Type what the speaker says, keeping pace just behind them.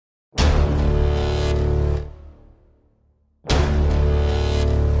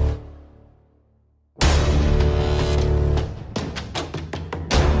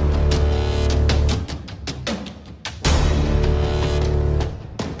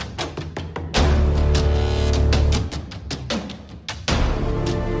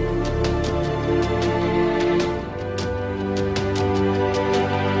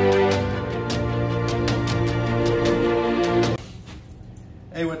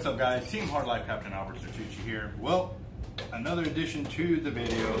what's up guys? Team Hard Life Captain Alberto Zertuche here. Well, another addition to the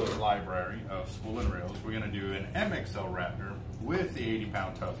video library of spool and reels. We're going to do an Mxl Raptor with the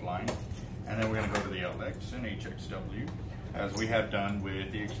 80-pound tufline, and then we're going to go to the LX and HXW as we have done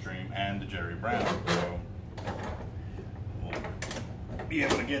with the Extreme and the Jerry Brown. So we'll be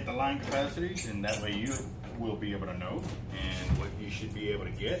able to get the line capacities, and that way you will be able to know and what you should be able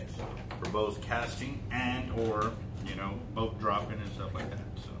to get for both casting and or boat dropping and stuff like that.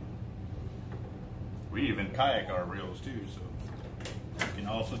 So we even kayak our reels too, so you can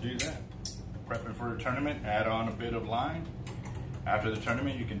also do that. Prepping for a tournament, add on a bit of line. After the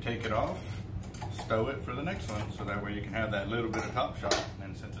tournament you can take it off, stow it for the next one, so that way you can have that little bit of top shot,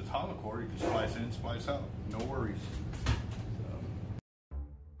 and since it's hollow core you can splice in, splice out, no worries.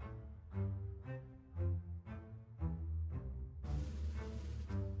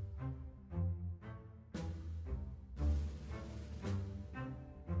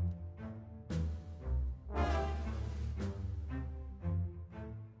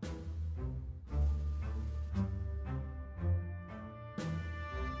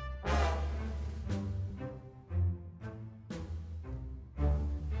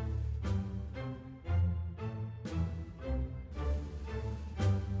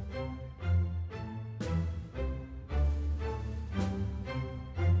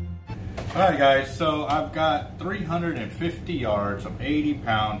 Alright guys, so I've got 350 yards of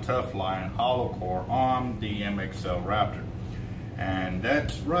 80-pound tufline hollow core on the Mxl Raptor, and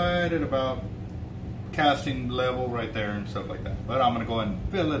that's right at about casting level right there and stuff like that. But I'm going to go ahead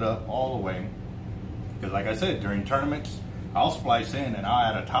and fill it up all the way, because like I said, during tournaments I'll splice in and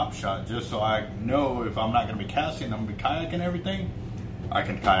I'll add a top shot just so I know if I'm not going to be casting, I'm going to be kayaking everything, I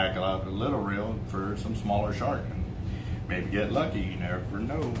can kayak out a little reel for some smaller shark and maybe get lucky, you never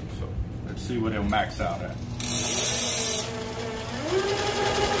know. So let's see what it'll max out at.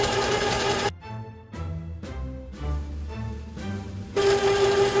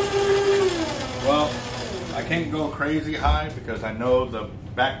 Well, I can't go crazy high because I know the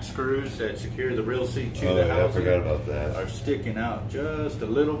back screws that secure the reel seat to the house, I forgot about that, are sticking out just a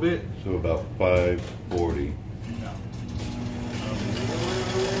little bit. So about 540. No.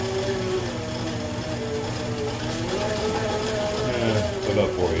 About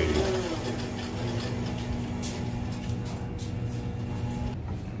 480.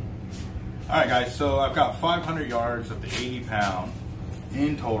 Alright guys, so I've got 500 yards of the 80-pound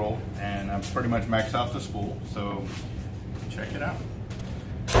in total, and I'm pretty much maxed out the spool, so check it out.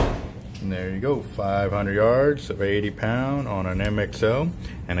 And there you go, 500 yards of 80-pound on an Mxl.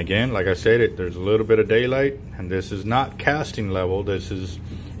 And again, like I said, there's a little bit of daylight, and this is not casting level. This is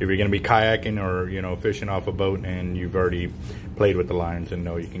if you're going to be kayaking or fishing off a boat and you've already played with the lines and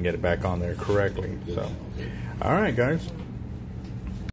know you can get it back on there correctly. So, all right guys.